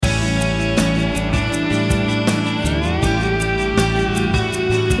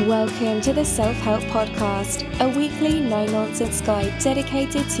Welcome to the Self-Help Podcast, a weekly no-nonsense guide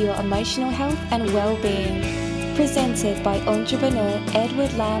dedicated to your emotional health and well-being. Presented by entrepreneur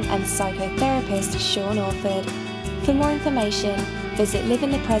Edward Lamb and psychotherapist Sean Orford. For more information, visit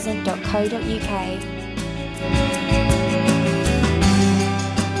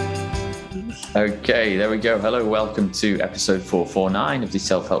liveinthepresent.co.uk. Okay, there we go. Hello, welcome to episode 449 of the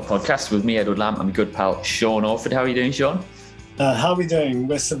Self-Help Podcast with me, Edward Lamb, and my good pal, Sean Orford. How are you doing, Sean? How are we doing?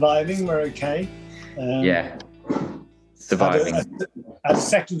 We're surviving. We're okay. Surviving. I had a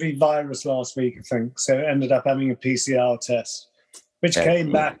secondary virus last week, I think, so ended up having a PCR test, which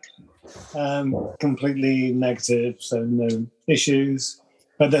came back completely negative, so no issues.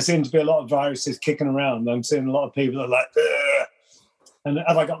 But there seem to be a lot of viruses kicking around. I'm seeing a lot of people that are like, ugh! And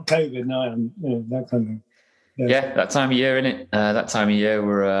have I got COVID? No, I am. That kind of thing. Yeah, that time of year, innit? That time of year,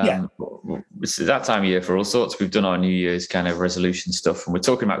 it's that time of year for all sorts. We've done our New Year's kind of resolution stuff, and we're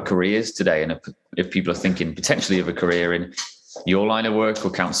talking about careers today. And if people are thinking potentially of a career in your line of work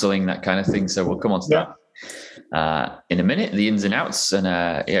or counselling, that kind of thing. So we'll come on to that in a minute, the ins and outs. And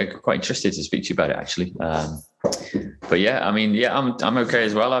quite interested to speak to you about it, actually. But yeah, I mean, I'm okay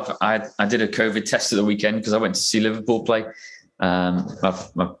as well. I did a COVID test at the weekend because I went to see Liverpool play.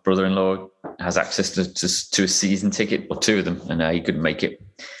 My brother-in-law has access to a season ticket, or two of them, and he couldn't make it.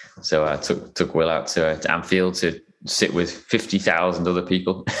 So I took Will out to Anfield to sit with 50,000 other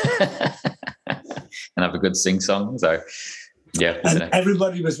people and have a good sing-song. So, yeah. And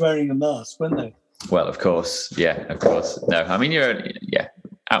everybody was wearing a mask, weren't they? Well, of course. Yeah, of course. No, I mean, you're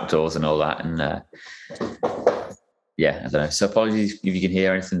outdoors and all that. And I don't know. So apologies if you can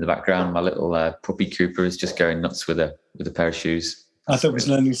hear anything in the background. My little puppy Cooper is just going nuts with a pair of shoes. I thought it was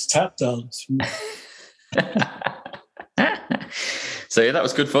learning to tap dance. So yeah, that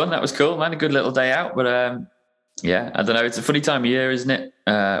was good fun. That was cool, man. A good little day out. But I don't know. It's a funny time of year, isn't it?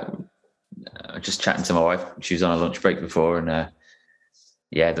 Just chatting to my wife. She was on a lunch break before, and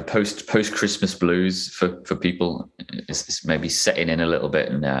the post Christmas blues for people is maybe setting in a little bit.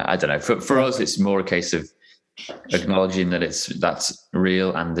 And I don't know. For us, it's more a case of acknowledging that that's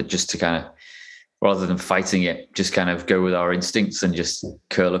real, and that just to kind of, rather than fighting it, just kind of go with our instincts and just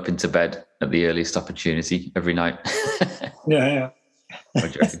curl up into bed at the earliest opportunity every night. Yeah.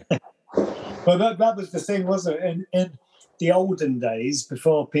 Well, that was the thing, wasn't it? In the olden days,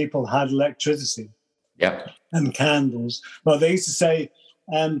 before people had electricity and candles, well, they used to say,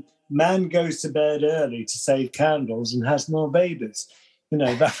 man goes to bed early to save candles and has more babies.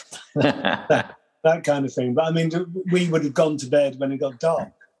 That kind of thing. But I mean, we would have gone to bed when it got dark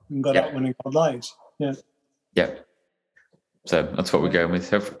and got up when it got light. Yeah. So that's what we're going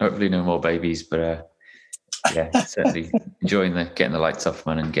with. Hopefully no more babies, but certainly enjoying getting the lights off,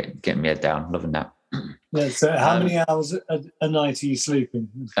 man, and getting my head down. Loving that. Yeah. So how many hours a night are you sleeping?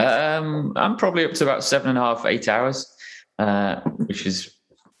 I'm probably up to about 7.5, 8 hours, which is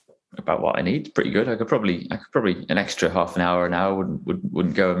about what I need. Pretty good. I could probably an extra half an hour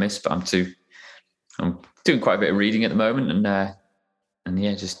wouldn't go amiss, but I'm doing quite a bit of reading at the moment, and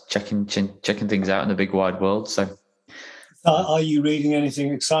just checking things out in the big wide world. So, are you reading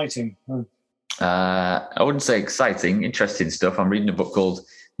anything exciting? I wouldn't say exciting, interesting stuff. I'm reading a book called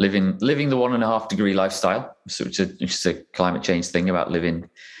 "Living the 1.5 Degree Lifestyle," which is a climate change thing about living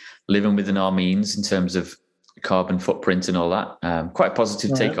within our means in terms of carbon footprint and all that. Quite a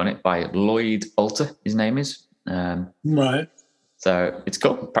positive take on it by Lloyd Alter. His name is right. So it's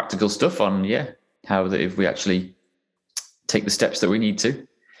got practical stuff on how that if we actually take the steps that we need to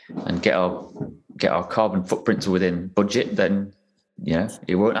and get our carbon footprint to within budget, then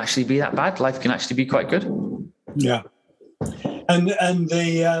it won't actually be that bad. Life can actually be quite good. Yeah. And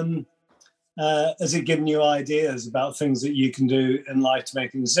the has it given you ideas about things that you can do in life to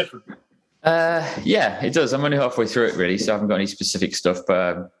make things different? It does. I'm only halfway through it, really, so I haven't got any specific stuff.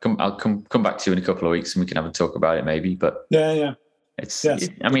 But I'll come back to you in a couple of weeks and we can have a talk about it, maybe. But I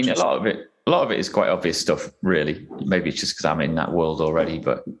mean, a lot of it is quite obvious stuff, really. Maybe it's just because I'm in that world already,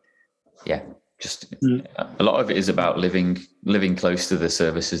 but a lot of it is about living close to the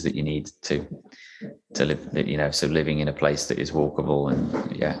services that you need to live. So living in a place that is walkable and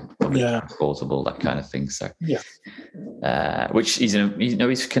transportable, that kind of thing. So which he's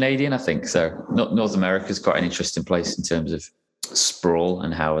Canadian, I think. So North America is quite an interesting place in terms of sprawl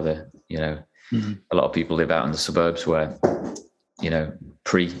and how a lot of people live out in the suburbs where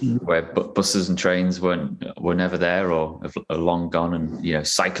where buses and trains were never there or are long gone, and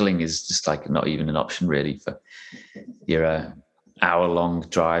cycling is just like not even an option really for your hour-long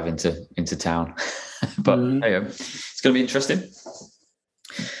drive into town. But it's going to be interesting.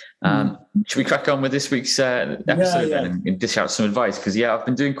 Should we crack on with this week's episode then and dish out some advice? Because I've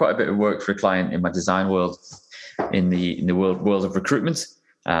been doing quite a bit of work for a client in my design world, in the world of recruitment. So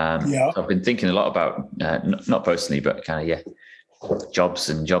I've been thinking a lot about not personally, but kind of jobs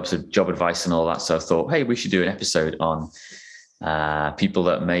and job advice and all that. So I thought, hey, we should do an episode on people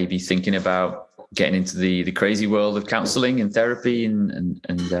that may be thinking about getting into the crazy world of counselling and therapy and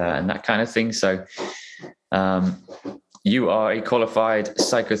that kind of thing. So. You are a qualified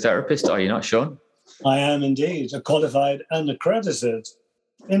psychotherapist, are you not, Sean? I am indeed, a qualified and accredited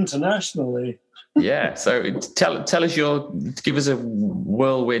internationally. Yeah, so tell us give us a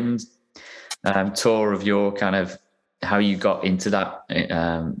whirlwind tour of your kind of how you got into that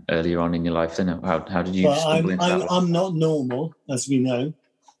earlier on in your life. Then how did you stumble into that? I'm not normal, as we know.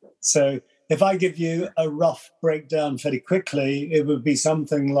 So if I give you a rough breakdown fairly quickly, it would be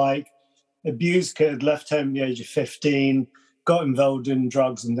something like abused kid, left home at the age of 15, got involved in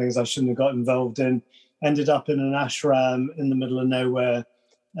drugs and things I shouldn't have got involved in, ended up in an ashram in the middle of nowhere,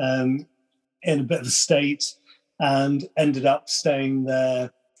 in a bit of a state, and ended up staying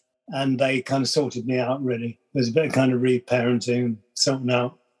there. And they kind of sorted me out, really. There's a bit of kind of reparenting, sorting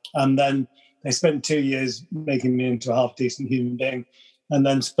out. And then they spent 2 years making me into a half-decent human being, and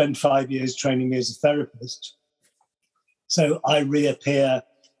then spent 5 years training me as a therapist. So I reappear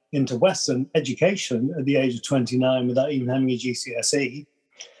into Western education at the age of 29 without even having a GCSE,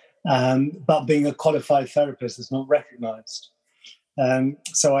 but being a qualified therapist is not recognised.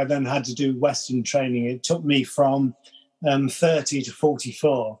 So I then had to do Western training. It took me from 30 to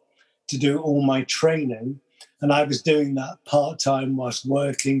 44 to do all my training, and I was doing that part-time whilst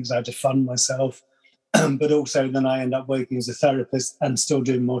working because I had to fund myself, but also then I end up working as a therapist and still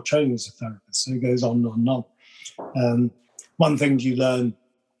doing more training as a therapist. So it goes on and on and on. One thing you learn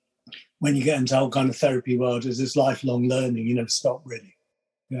when you get into the whole kind of therapy world is this lifelong learning. You never stop, really.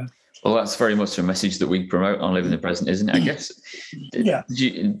 Yeah. Well, that's very much a message that we promote on Living the Present, isn't it? I guess. Yeah.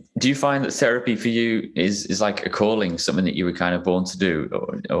 Do you find that therapy for you is like a calling, something that you were kind of born to do,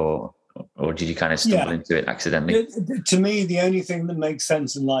 or did you kind of stumble into it accidentally? To me, the only thing that makes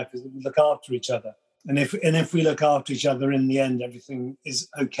sense in life is that we look after each other, and if we look after each other, in the end, everything is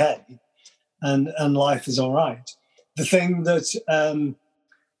okay, and life is all right. The thing that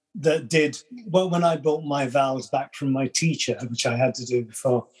did well when I brought my vows back from my teacher, which I had to do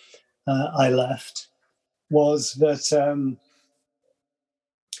before I left, was that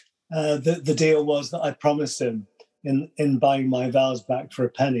the deal was that I promised him in buying my vows back for a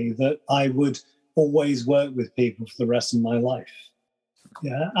penny that I would always work with people for the rest of my life.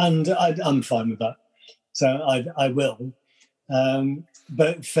 Yeah, and I'm fine with that. So I will.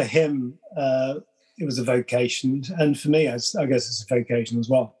 But for him, it was a vocation, and for me, I guess it's a vocation as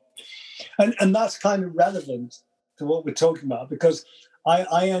well. And that's kind of relevant to what we're talking about, because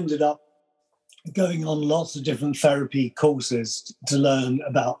I ended up going on lots of different therapy courses to learn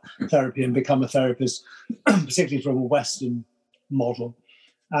about therapy and become a therapist, particularly from a Western model.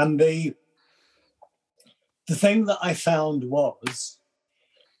 And the thing that I found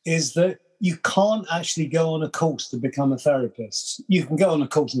is that you can't actually go on a course to become a therapist. You can go on a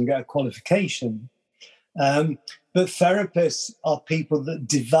course and get a qualification, but therapists are people that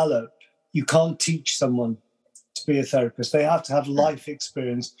develop. You can't teach someone to be a therapist. They have to have life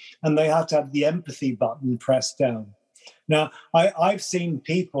experience, and they have to have the empathy button pressed down. Now, I've seen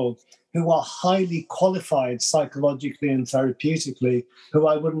people who are highly qualified psychologically and therapeutically who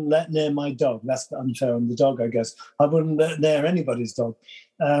I wouldn't let near my dog. That's unfair on the dog, I guess. I wouldn't let near anybody's dog.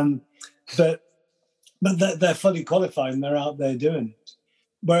 But they're fully qualified and they're out there doing it.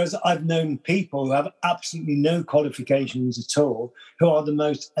 Whereas I've known people who have absolutely no qualifications at all, who are the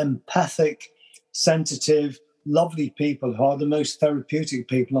most empathic, sensitive, lovely people, who are the most therapeutic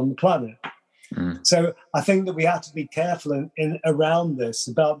people on the planet. So I think that we have to be careful in around this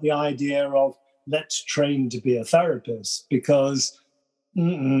about the idea of let's train to be a therapist, because do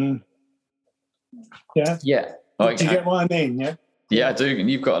you get what I mean? Yeah, I do. And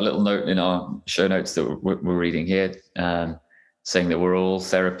you've got a little note in our show notes that we're reading here, saying that we're all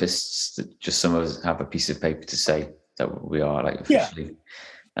therapists, that just some of us have a piece of paper to say that we are, like, officially.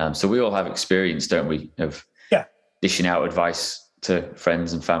 So we all have experience, don't we, of dishing out advice to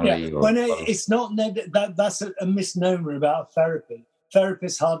friends and family. It's not that's a misnomer about therapy.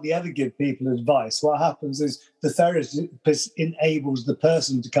 Therapists hardly ever give people advice. What happens is the therapist enables the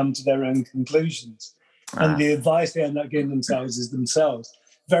person to come to their own conclusions. And the advice they end up giving themselves is themselves.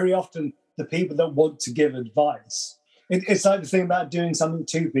 Very often, the people that want to give advice, it's like the thing about doing something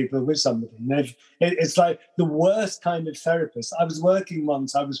to people or with somebody. It's like the worst kind of therapist. I was working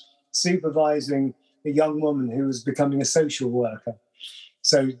once, I was supervising a young woman who was becoming a social worker.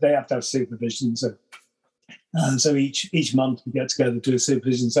 So they have to have supervision. So each month we get together to do a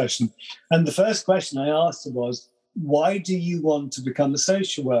supervision session. And the first question I asked her was, why do you want to become a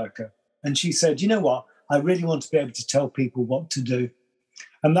social worker? And she said, you know what? I really want to be able to tell people what to do.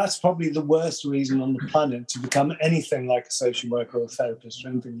 And that's probably the worst reason on the planet to become anything like a social worker or a therapist or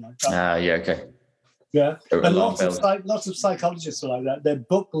anything like that. Yeah, okay. Yeah. And lots of psychologists are like that. They're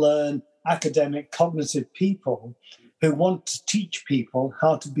book-learned, academic, cognitive people who want to teach people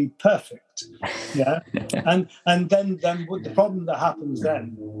how to be perfect. Yeah. and then what the problem that happens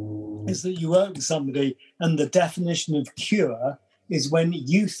then is that you work with somebody and the definition of cure is when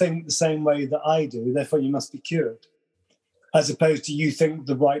you think the same way that I do, therefore you must be cured, as opposed to you think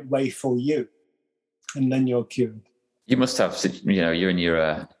the right way for you, and then you're cured. You must have, you're in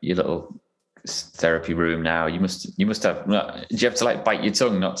your little therapy room now. You must have. Do you have to like bite your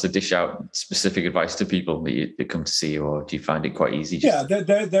tongue not to dish out specific advice to people that come to see you, or do you find it quite easy? Yeah,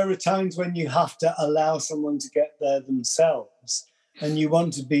 there are times when you have to allow someone to get there themselves, and you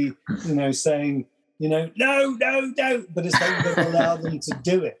want to be, saying, no, but it's like you allow them to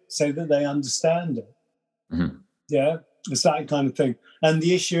do it so that they understand it. Mm-hmm. Yeah, it's that kind of thing. And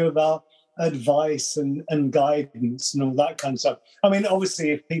the issue about advice and guidance and all that kind of stuff. I mean,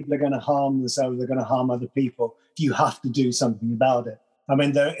 obviously, if people are going to harm themselves, they're going to harm other people. You have to do something about it. I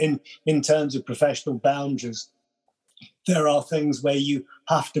mean, there in terms of professional boundaries, there are things where you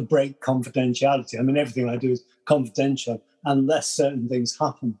have to break confidentiality. I mean, everything I do is confidential unless certain things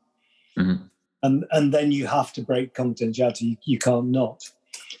happen. Mm-hmm. And then you have to break confidentiality. You can't not.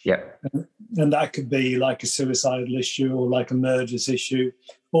 Yeah. And that could be like a suicidal issue or like a murderous issue.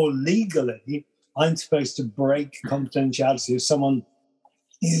 Or legally, I'm supposed to break confidentiality if someone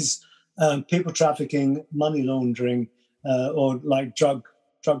is people trafficking, money laundering, or like drug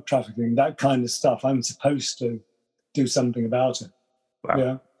trafficking, that kind of stuff. I'm supposed to do something about it. Wow.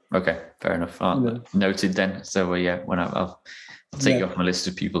 Yeah. Okay, fair enough. Noted then. So when I'll take you off my list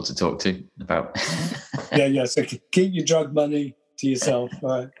of people to talk to about. yeah. So keep your drug money to yourself.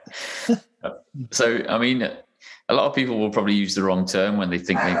 Right. So, I mean, a lot of people will probably use the wrong term when they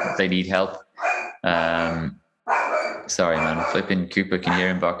think they need help. Sorry, man. Flipping Cooper, can you hear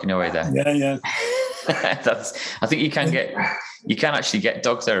him barking away there? Yeah. I think you can actually get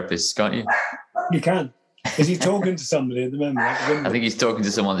dog therapists, can't you? You can. Is he talking to somebody at the moment? I think he's talking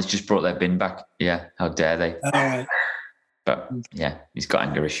to someone that's just brought their bin back. Yeah, how dare they? All right. But yeah, he's got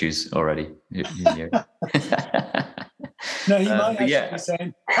anger issues already. No, he might actually be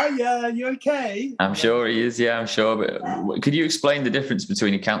saying, "Hiya, you okay?" I'm sure he is. Yeah, I'm sure. But could you explain the difference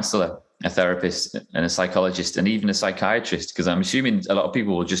between a counsellor, a therapist, and a psychologist, and even a psychiatrist? Because I'm assuming a lot of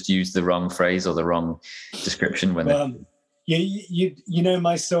people will just use the wrong phrase or the wrong description when you know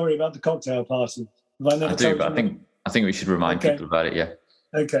my story about the cocktail party. I do, but I think we should remind people about it. Yeah.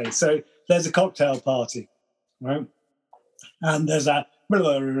 Okay, so there's a cocktail party, right? And there's that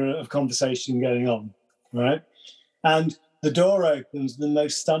of conversation going on, right? And the door opens, the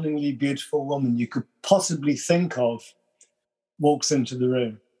most stunningly beautiful woman you could possibly think of walks into the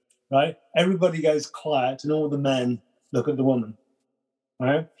room, right? Everybody goes quiet and all the men look at the woman,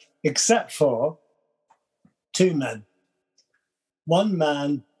 right? Except for two men. One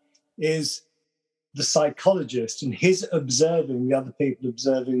man is the psychologist and he's observing the other people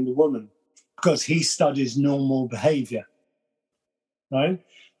observing the woman because he studies normal behavior, right?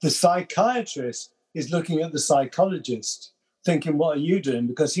 The psychiatrist is looking at the psychologist thinking, what are you doing?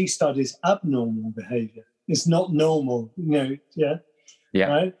 Because he studies abnormal behavior. It's not normal, yeah.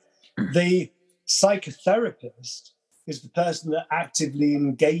 Right? The psychotherapist is the person that actively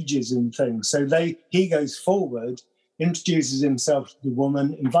engages in things. So he goes forward, introduces himself to the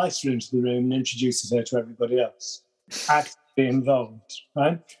woman, invites her into the room and introduces her to everybody else, actively involved,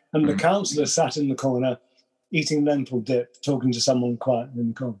 right? And the counsellor sat in the corner eating lentil dip, talking to someone quiet in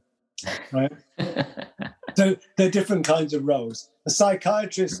the corner, right? So they're different kinds of roles. A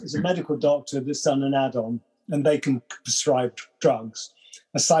psychiatrist is a medical doctor that's done an add-on and they can prescribe drugs.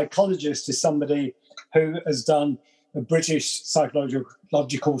 A psychologist is somebody who has done a British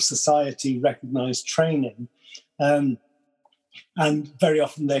Psychological Society recognised training. And very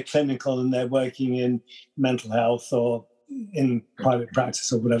often they're clinical and they're working in mental health or in private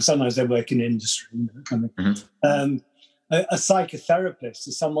practice or whatever. Sometimes they work in industry. Mm-hmm. A psychotherapist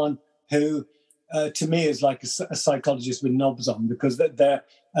is someone who, to me, is like a psychologist with knobs on because they're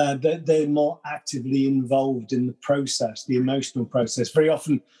more actively involved in the process, the emotional process. Very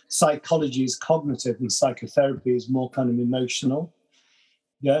often, psychology is cognitive and psychotherapy is more kind of emotional.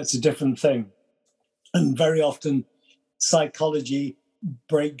 Yeah, it's a different thing. And very often, psychology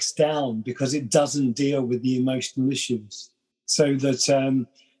breaks down because it doesn't deal with the emotional issues. so that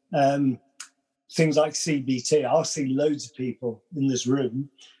things like CBT, I'll see loads of people in this room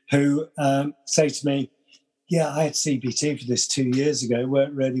who say to me, yeah, I had CBT for this 2 years ago, it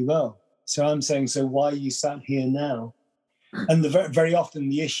worked really well. So I'm saying, so why are you sat here now? And very often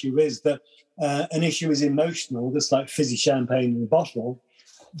the issue is that an issue is emotional, just like fizzy champagne in a bottle.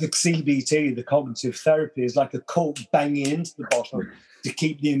 The CBT, the cognitive therapy, is like a cork banging into the bottle to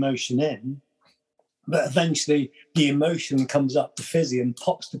keep the emotion in. But eventually the emotion comes up the fizzy and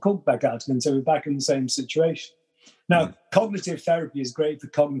pops the cork back out again. So we're back in the same situation. Now, cognitive therapy is great for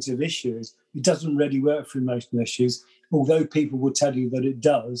cognitive issues. It doesn't really work for emotional issues, although people will tell you that it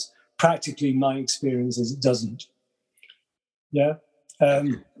does. Practically, my experience is it doesn't. Yeah.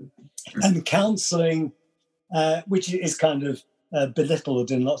 And counselling, which is kind of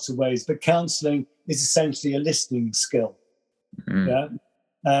belittled in lots of ways, but counselling is essentially a listening skill. Yeah.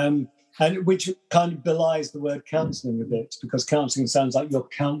 And which kind of belies the word counselling a bit, because counselling sounds like you're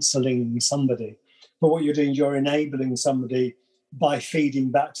counselling somebody. But what you're doing, you're enabling somebody by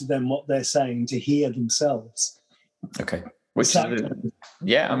feeding back to them what they're saying to hear themselves. Okay.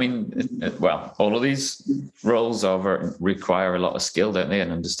 Yeah, I mean, well, all of these roles require a lot of skill, don't they,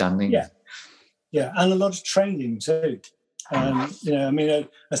 and understanding. Yeah, and a lot of training too. You know, I mean,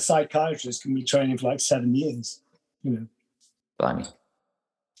 a psychiatrist can be training for like 7 years. You know, blimey,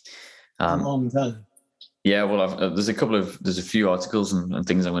 a long time. Yeah, well, there's a few articles and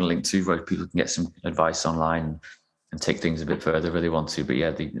things I'm going to link to where people can get some advice online and take things a bit further if they want to. But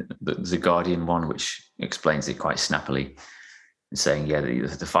yeah, there's a Guardian one which explains it quite snappily, saying, yeah,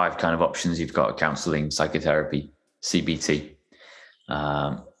 the 5 kind of options you've got: counselling, psychotherapy, CBT,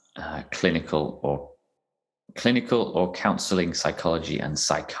 clinical or counselling, psychology, and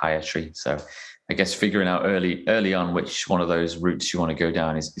psychiatry. So I guess figuring out early on which one of those routes you want to go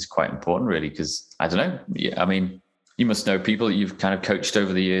down is quite important, really, because I don't know. Yeah, I mean, you must know people that you've kind of coached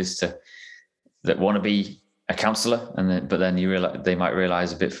over the years that want to be a counsellor, but then you realize they might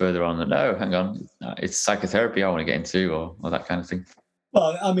realize a bit further on that, no, hang on, it's psychotherapy I want to get into, or that kind of thing.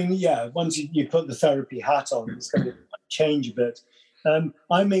 Well, I mean, yeah, once you put the therapy hat on, it's going to change a bit.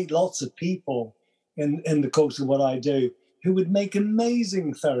 I meet lots of people in the course of what I do who would make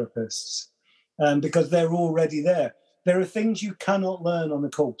amazing therapists because they're already there. There are things you cannot learn on the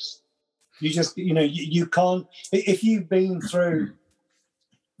course. You just, you can't. If you've been through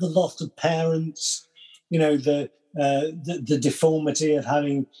the loss of parents, the deformity of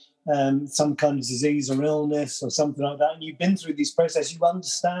having some kind of disease or illness or something like that, and you've been through these processes, you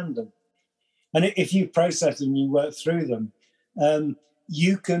understand them. And if you process them, you work through them,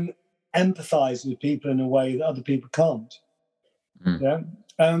 you can empathize with people in a way that other people can't. Yeah.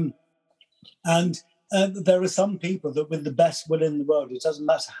 And there are some people that, with the best will in the world, it doesn't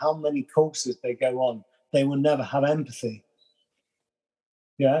matter how many courses they go on, they will never have empathy.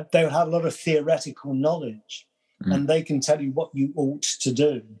 Yeah, they will have a lot of theoretical knowledge and they can tell you what you ought to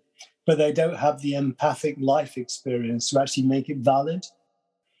do, but they don't have the empathic life experience to actually make it valid.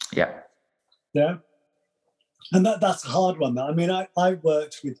 Yeah. Yeah. And that's a hard one. I mean, I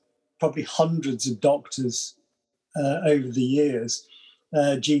worked with probably hundreds of doctors over the years,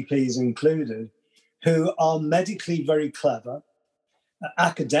 GPs included, who are medically very clever,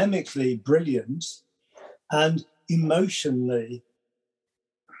 academically brilliant, and emotionally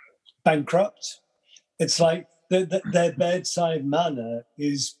bankrupt. It's like their bedside manner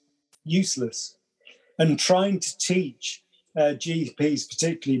is useless. And trying to teach GPs,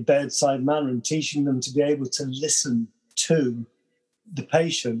 particularly bedside manner, and teaching them to be able to listen to the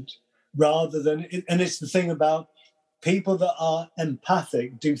patient rather than... And it's the thing about people that are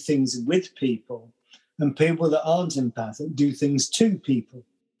empathic do things with people, and people that aren't empathic do things to people.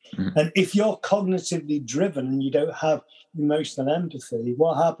 And if you're cognitively driven and you don't have emotional empathy,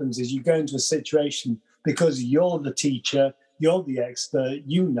 what happens is you go into a situation because you're the teacher, you're the expert,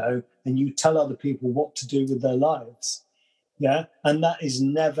 and you tell other people what to do with their lives. Yeah. And that is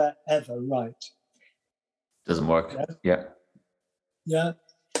never, ever right. Doesn't work. Yeah. Yeah.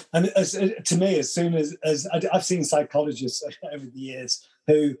 And to me, as soon as I've seen psychologists over the years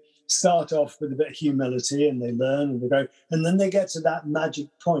who start off with a bit of humility and they learn and they go, and then they get to that magic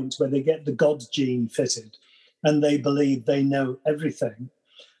point where they get the God gene fitted and they believe they know everything.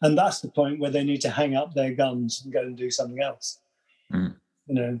 And that's the point where they need to hang up their guns and go and do something else.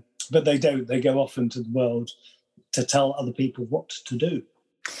 But they don't. They go off into the world to tell other people what to do.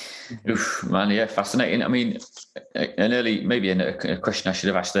 Oof, man, yeah, fascinating. I mean, maybe a question I should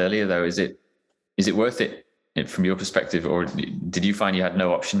have asked earlier, though, is it worth it from your perspective, or did you find you had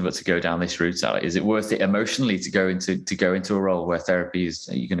no option but to go down this route, Ali? Is it worth it emotionally to go into a role where therapy is,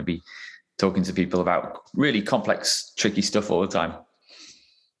 you're going to be talking to people about really complex, tricky stuff all the time?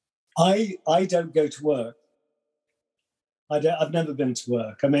 I don't go to work. I've never been to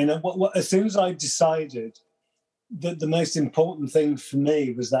work. I mean, as soon as I decided that the most important thing for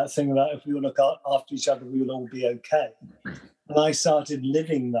me was that thing about if we all look after each other, we will all be okay. And I started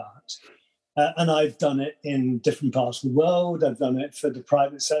living that. And I've done it in different parts of the world. I've done it for the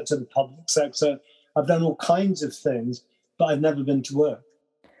private sector, the public sector. I've done all kinds of things, but I've never been to work.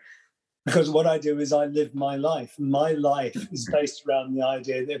 Because what I do is I live my life. My life is based around the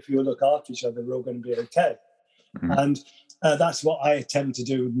idea that if we all look after each other, we're all going to be okay. Mm-hmm. And that's what I attempt to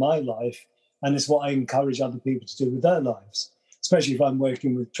do with my life. And it's what I encourage other people to do with their lives, especially if I'm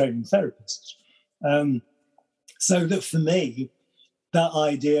working with training therapists. So that for me, that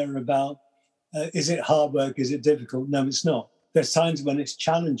idea about, is it hard work? Is it difficult? No, it's not. There's times when it's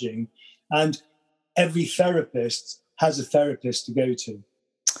challenging. And every therapist has a therapist to go to.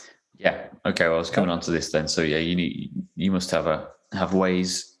 Yeah. Okay. Well, I was coming on to this then. So yeah, you must have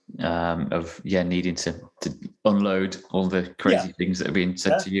ways of needing to unload all the crazy things that are being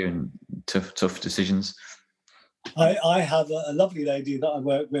said to you and tough decisions. I have a lovely lady that I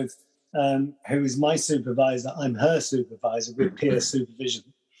work with who is my supervisor. I'm her supervisor with peer supervision.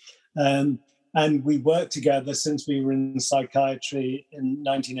 And we worked together since we were in psychiatry in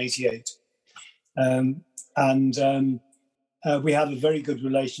 1988. We have a very good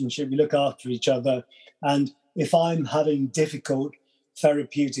relationship. We look after each other. And if I'm having difficult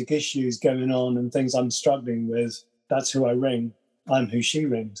therapeutic issues going on and things I'm struggling with, that's who I ring. I'm who she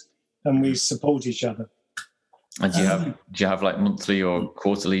rings. And we support each other. And do you have like monthly or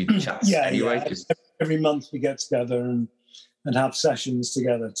quarterly chats anyway? Yeah. Every month we get together and have sessions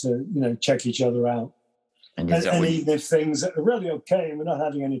together to, check each other out. And even if things are really okay and we're not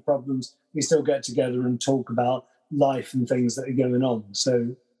having any problems, we still get together and talk about life and things that are going on.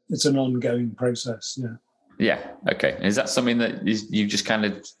 So it's an ongoing process. Yeah. Yeah. Okay. Is that something that you've just kind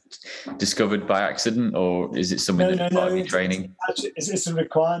of discovered by accident, or is it something that's part of your training? It's a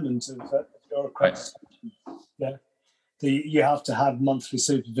requirement of your accreditation. Right. Yeah. You have to have monthly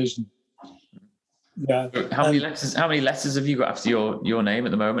supervision. Yeah. How many letters have you got after your name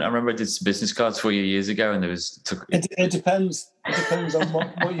at the moment? I remember I did some business cards for you years ago, and it depends. It depends on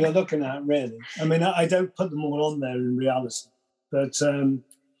what you're looking at, really. I mean, I don't put them all on there in reality, but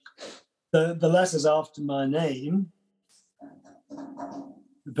the letters after my name,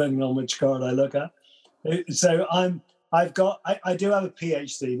 depending on which card I look at. So I do have a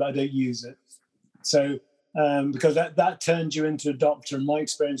PhD, but I don't use it. So. Because that turns you into a doctor. And my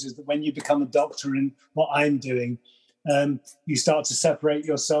experience is that when you become a doctor in what I'm doing, you start to separate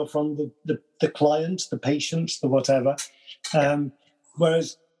yourself from the client, the patient, the whatever.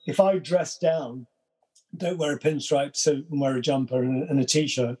 Whereas if I dress down, don't wear a pinstripe suit and wear a jumper and a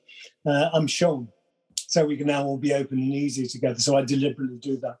T-shirt, I'm shown. So we can now all be open and easy together. So I deliberately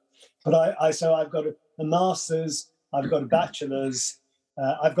do that. But I've got a master's, I've got a bachelor's,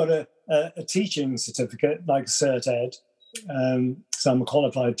 I've got a teaching certificate, like Cert Ed, so I'm a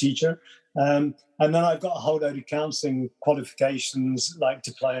qualified teacher. And then I've got a whole load of counselling qualifications, like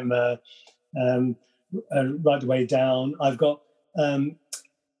diploma, right the way down. I've got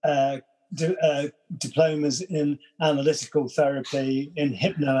diplomas in analytical therapy, in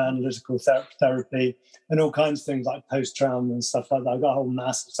hypnoanalytical therapy, and all kinds of things like post-trauma and stuff like that. I've got a whole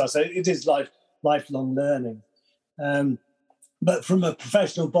mass of stuff. So it is lifelong learning. But from a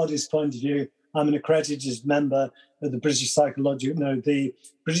professional body's point of view, I'm an accredited member of the the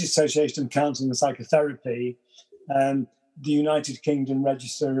British Association of Counselling and Psychotherapy, the United Kingdom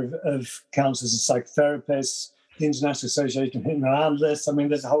Register of Counsellors and Psychotherapists, the International Association of Hypnoanalysts. I mean,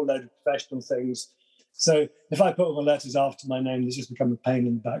 there's a whole load of professional things. So if I put all the letters after my name, they just become a pain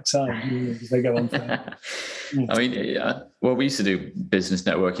in the backside because they go on forever. I mean, well, we used to do business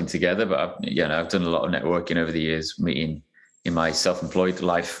networking together, but I've done a lot of networking over the years, meeting in my self-employed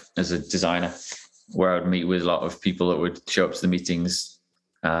life as a designer, where I'd meet with a lot of people that would show up to the meetings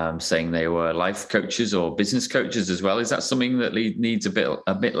saying they were life coaches or business coaches as well. Is that something that needs a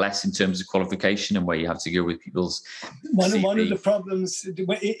bit less in terms of qualification, and where you have to go with people's One of the problems,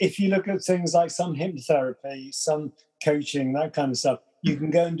 if you look at things like some hypnotherapy, some coaching, that kind of stuff, you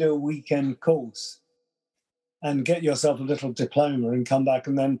can go and do a weekend course and get yourself a little diploma and come back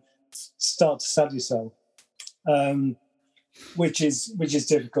and then start to sell yourself. Which is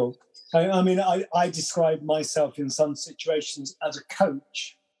difficult. I describe myself in some situations as a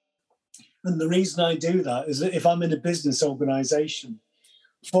coach. And the reason I do that is that if I'm in a business organization,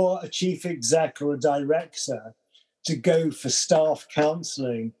 for a chief exec or a director to go for staff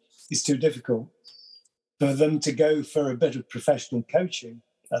counselling is too difficult. For them to go for a bit of professional coaching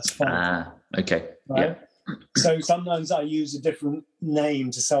That's fine. Okay. Right? Yeah. So sometimes I use a different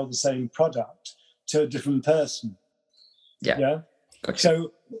name to sell the same product to a different person. Yeah. Gotcha.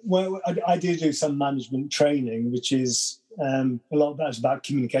 So I do some management training, which is a lot of that's about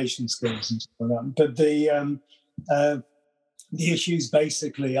communication skills and stuff like that. But the issues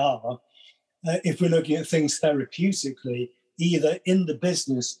basically are, if we're looking at things therapeutically, either in the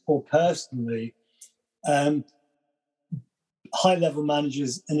business or personally, high-level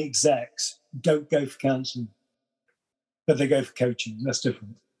managers and execs don't go for counselling, but they go for coaching. That's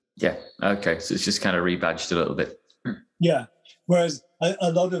different. Yeah. Okay. So it's just kind of rebadged a little bit. Yeah. Whereas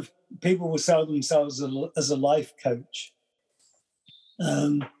a lot of people will sell themselves as a life coach.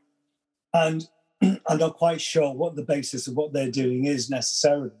 And I'm not quite sure what the basis of what they're doing is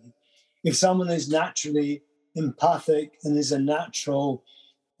necessarily. If someone is naturally empathic and is a natural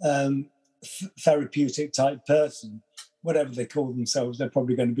therapeutic type person, whatever they call themselves, they're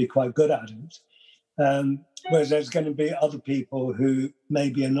probably going to be quite good at it. Whereas there's going to be other people who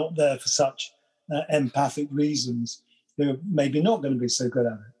maybe are not there for such empathic reasons, who are maybe not going to be so good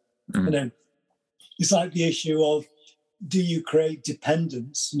at it. And then it's like the issue of, do you create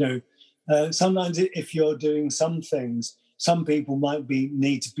dependence? Sometimes if you're doing some things, some people might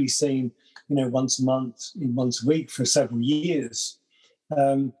need to be seen, once a month, once a week for several years.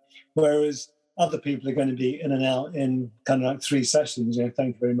 Whereas other people are going to be in and out in kind of like 3 sessions.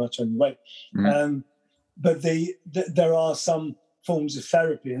 Thank you very much on your way. But there are some forms of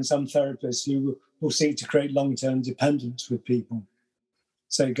therapy and some therapists who will seek to create long-term dependence with people.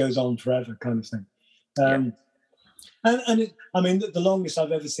 So it goes on forever kind of thing. The longest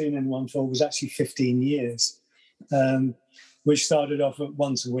I've ever seen anyone for was actually 15 years, which started off at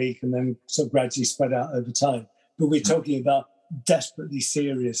once a week and then sort of gradually spread out over time. But we're talking about desperately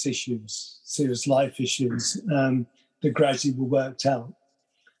serious issues, serious life issues that gradually were worked out.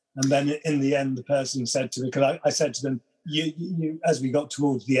 And then in the end, the person said to me, because I said to them, you, as we got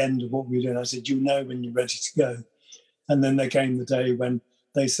towards the end of what we were doing, I said, when you're ready to go. And then there came the day when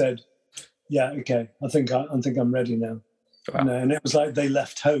they said, yeah, okay, I think I'm ready now. Wow. And it was like they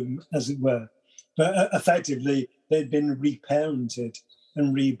left home, as it were. But effectively, they'd been reparented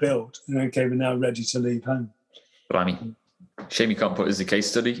and rebuilt. And okay, we're now ready to leave home. Blimey. Shame you can't put it as a case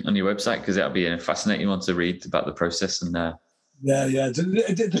study on your website, because that'll be a fascinating one to read about the process. And Yeah.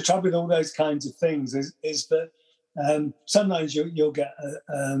 The trouble with all those kinds of things is that sometimes you'll get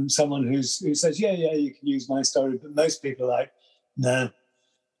someone who says, yeah, you can use my story. But most people are like, no,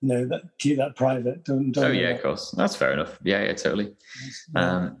 keep that private. Don't of course. That's fair enough. Yeah, totally.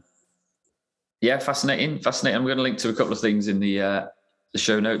 Fascinating. I'm going to link to a couple of things in the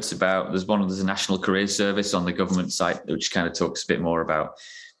show notes about. There's a National Careers Service on the government site, which kind of talks a bit more about,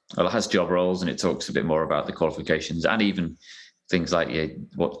 it has job roles, and it talks a bit more about the qualifications and even things like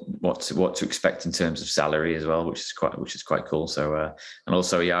what to expect in terms of salary as well, which is quite cool. So and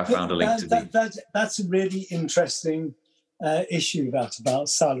also I found a link to that's a really interesting issue about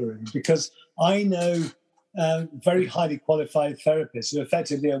salary, because I know very highly qualified therapists who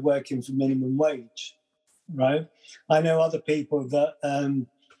effectively are working for minimum wage, right? I know other people that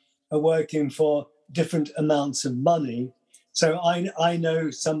are working for different amounts of money. So I know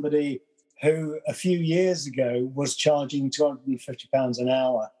somebody who a few years ago was charging £250 an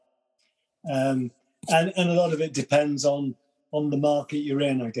hour. And a lot of it depends on the market you're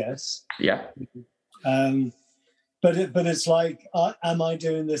in, I guess. Yeah. But it's like, am I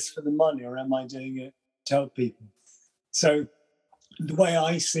doing this for the money, or am I doing it to help people? So the way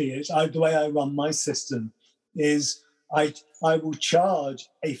I see it, the way I run my system is I will charge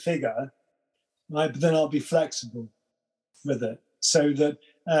a figure, right, but then I'll be flexible with it so that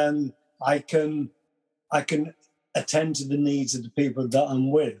I can attend to the needs of the people that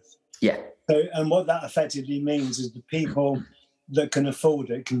I'm with. Yeah. So, and what that effectively means is the people that can afford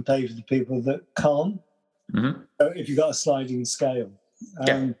it can pay for the people that can't. Mm-hmm. So if you've got a sliding scale.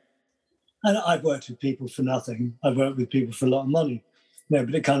 And I've worked with people for nothing. I've worked with people for a lot of money.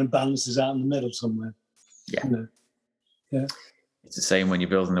 But it kind of balances out in the middle somewhere. Yeah. Yeah. It's the same when you're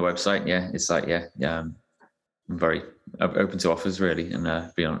building the website. Yeah. It's like, I'm very open to offers, really,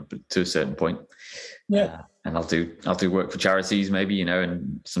 and beyond to a certain point. Yeah. And I'll do work for charities, maybe,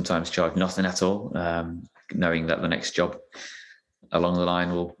 and sometimes charge nothing at all, knowing that the next job along the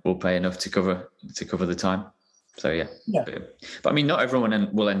line will pay enough to cover the time. So yeah. But I mean, not everyone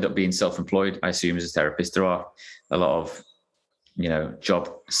will end up being self-employed. I assume as a therapist, there are a lot of job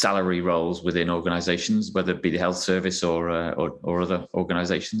salary roles within organisations, whether it be the health service or other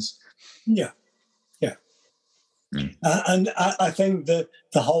organisations. Yeah. And I think that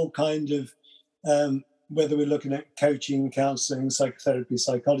the whole kind of whether we're looking at coaching, counselling, psychotherapy,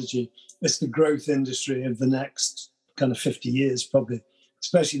 psychology, it's the growth industry of the next kind of 50 years, probably,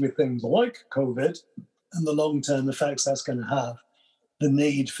 especially with things like COVID and the long-term effects that's going to have. The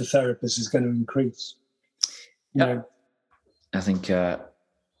need for therapists is going to increase. Yeah, I think,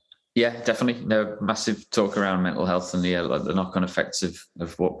 definitely. No, massive talk around mental health and the knock-on effects of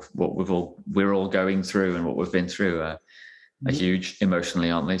what we're all going through and what we've been through are huge emotionally,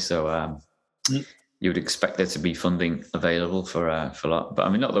 aren't they? So you would expect there to be funding available for a lot. But I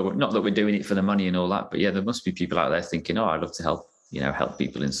mean, not that we're doing it for the money and all that, but yeah, there must be people out there thinking, oh, I'd love to help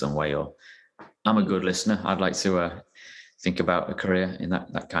people in some way, or I'm a good listener. I'd like to think about a career in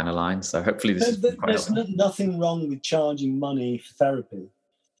that kind of line. So hopefully there's nothing wrong with charging money for therapy.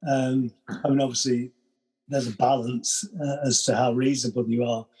 I mean, obviously, there's a balance as to how reasonable you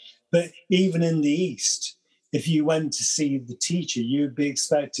are. But even in the East, if you went to see the teacher, you'd be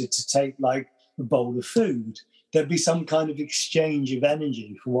expected to take like a bowl of food. There'd be some kind of exchange of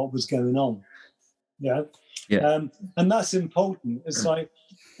energy for what was going on. Yeah. And that's important. It's like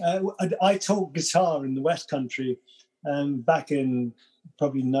I taught guitar in the West Country back in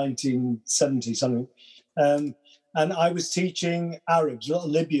probably 1970 something. And I was teaching Arabs. A lot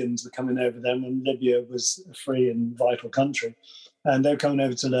of Libyans were coming over then when Libya was a free and vital country. And they were coming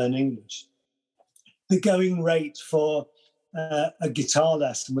over to learn English. The going rate for a guitar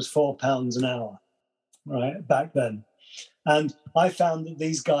lesson was £4 an hour, right, back then. And I found that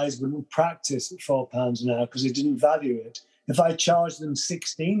these guys wouldn't practice at £4 an hour because they didn't value it. If I charged them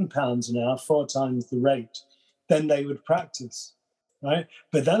 £16 an hour, 4 times the rate, then they would practice, right?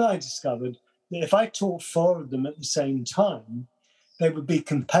 But then I discovered that if I taught 4 of them at the same time, they would be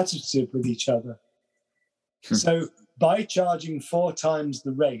competitive with each other. So by charging 4 times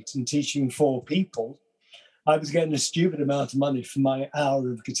the rate and teaching 4 people, I was getting a stupid amount of money for my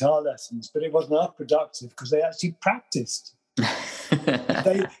hour of guitar lessons, but it wasn't that productive because they actually practiced.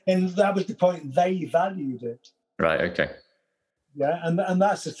 And that was the point. They valued it. Right, okay. Yeah, and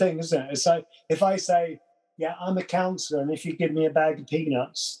that's the thing, isn't it? It's like if I say, yeah, I'm a counsellor, and if you give me a bag of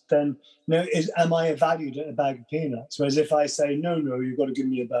peanuts, then am I valued at a bag of peanuts? Whereas if I say, no, you've got to give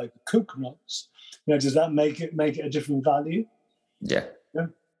me a bag of coconuts, does that make it a different value? Yeah.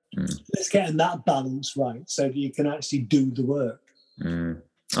 Let's get in that balance right so that you can actually do the work.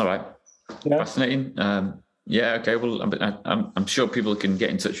 All right. Yeah. Fascinating. Okay. Well, I'm sure people can get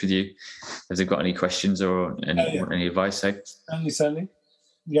in touch with you if they've got any questions or any advice. Certainly.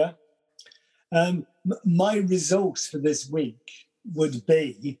 Yeah. My resource for this week would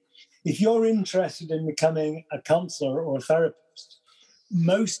be, if you're interested in becoming a counsellor or a therapist,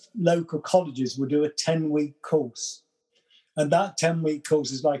 most local colleges will do a 10-week course. And that 10-week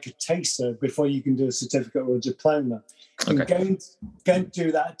course is like a taster before you can do a certificate or a diploma. Okay. And going to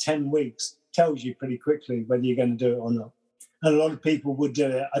do that 10 weeks tells you pretty quickly whether you're going to do it or not. And a lot of people would do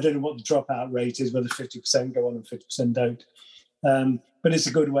it. I don't know what the dropout rate is, whether 50% go on and 50% don't. But it's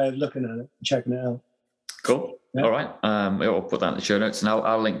a good way of looking at it and checking it out. Cool. Yeah. All right. I'll put that in the show notes, and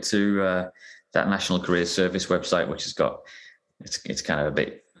I'll link to that National Careers Service website, which has got it's kind of a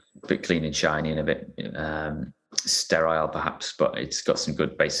bit clean and shiny and a bit sterile perhaps, but it's got some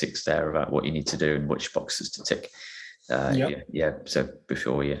good basics there about what you need to do and which boxes to tick. So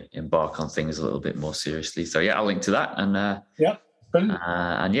before you embark on things a little bit more seriously. So I'll link to that. And brilliant.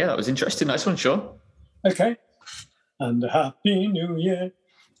 And that was interesting. Nice one, Sean. Okay. And Happy New Year.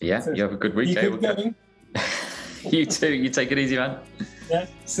 Yeah, you have a good week. Going. You too. You take it easy, man. Yeah.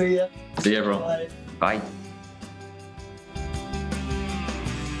 See ya. See you, everyone. Bye. Bye.